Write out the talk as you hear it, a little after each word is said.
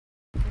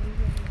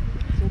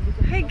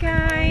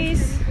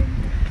guys.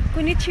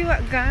 Konnichiwa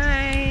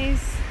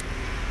guys.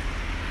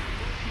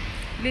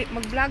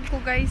 Mag-vlog ko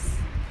guys.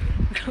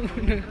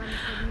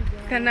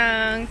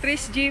 Kanang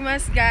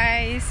TresJemahz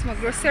guys.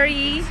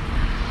 Mag-grocery.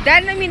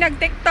 Dan namin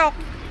nag-tiktok.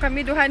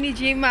 Kami duha ni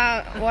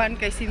Jema. One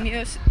kay si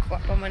Muse. Wa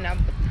pa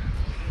manabot.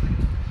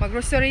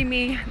 Mag-grocery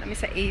mi. Nami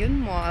sa Aeon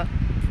Mall.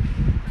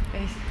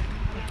 Guys.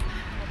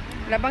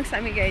 Labang sa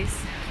amin guys.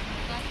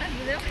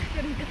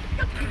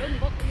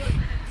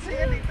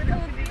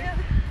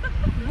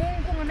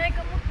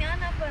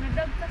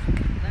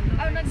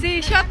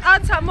 Si shout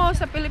out sa mo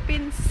sa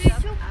Philippines.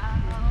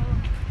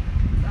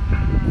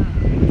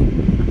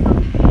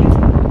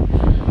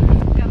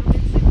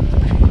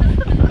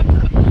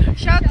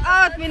 Shout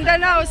out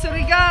Mindanao,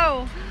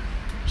 Surigao.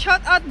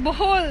 Shout out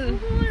Bohol.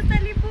 Bohol,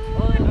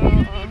 Talibon.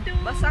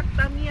 Basak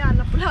Tamiya,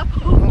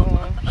 Lapu-Lapu.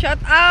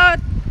 Shout out.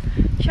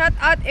 Shout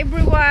out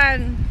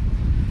everyone.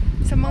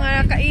 Sa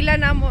mga kaila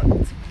na mo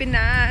sa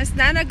Pinas.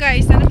 Nana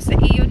guys, nana sa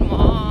Aeon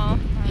Mall.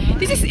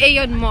 This is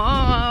Aeon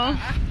Mall.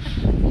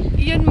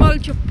 Aeon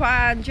Mall,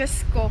 Japan.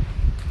 Jesko.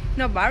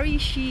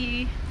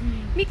 Nabarishi.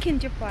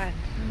 Mikin, Japan.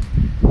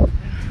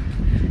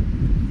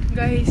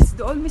 Guys,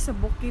 doon mi sa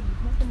bukid.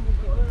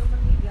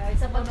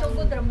 Sa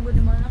pagtugod, ramgo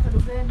naman na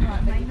kalugan.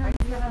 May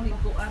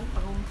nalikuan,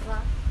 pangumpra.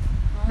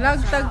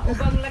 Lag tag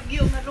ubang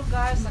lagyo nga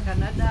lugar sa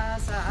Canada,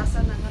 sa asa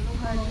na nga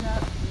lugar nga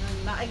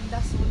naay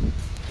dason.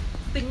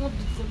 Tingod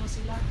ko no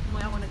sila.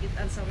 May ako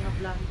nakitaan sa mga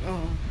vlog.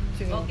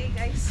 Okay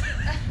guys.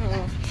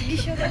 Sige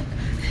siya.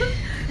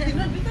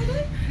 Tinabita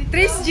na.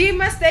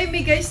 TresJemahz tayo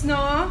mi guys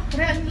no.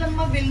 Try lang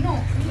mabil no.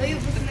 Layo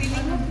po sa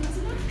lilingon.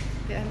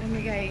 Di ano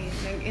mi guys,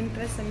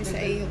 nag-interest kami sa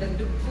iyo.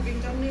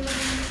 Nagdugpugin kami lang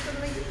ng Mr.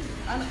 Lagi.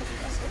 Ano ko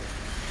aso?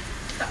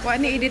 Wa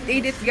ni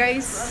edit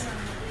guys.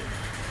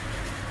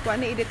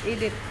 Wa ni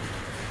edit.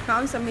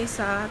 Kaon sa mi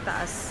sa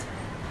taas.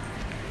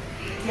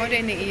 Mo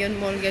din ni Aeon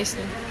Mall guys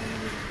no.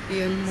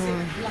 Aeon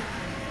Mall.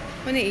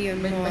 Ano Aeon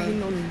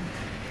Mall?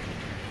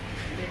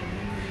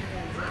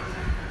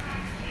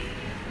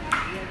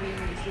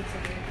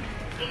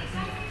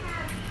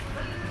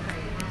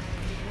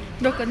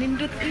 Do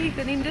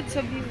kanindot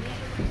sa view.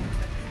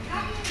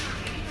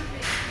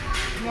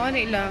 Mo na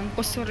ilang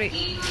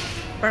kusuri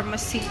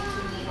pharmacy.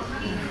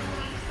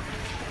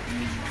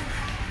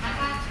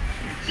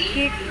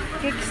 Cake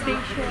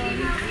station.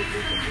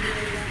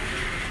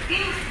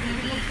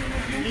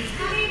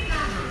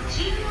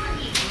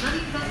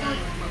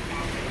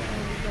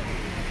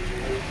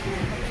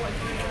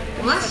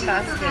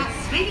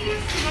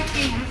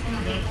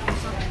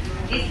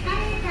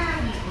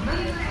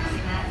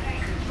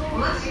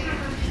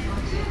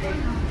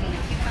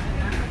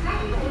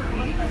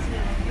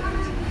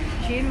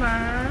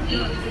 Jema.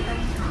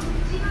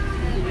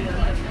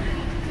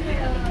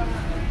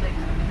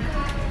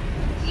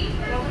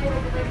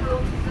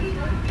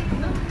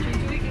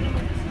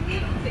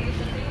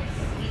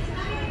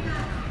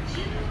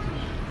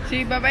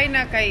 Si babay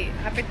na kay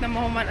hapit na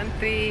mahuman ang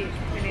 3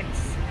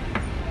 minutes.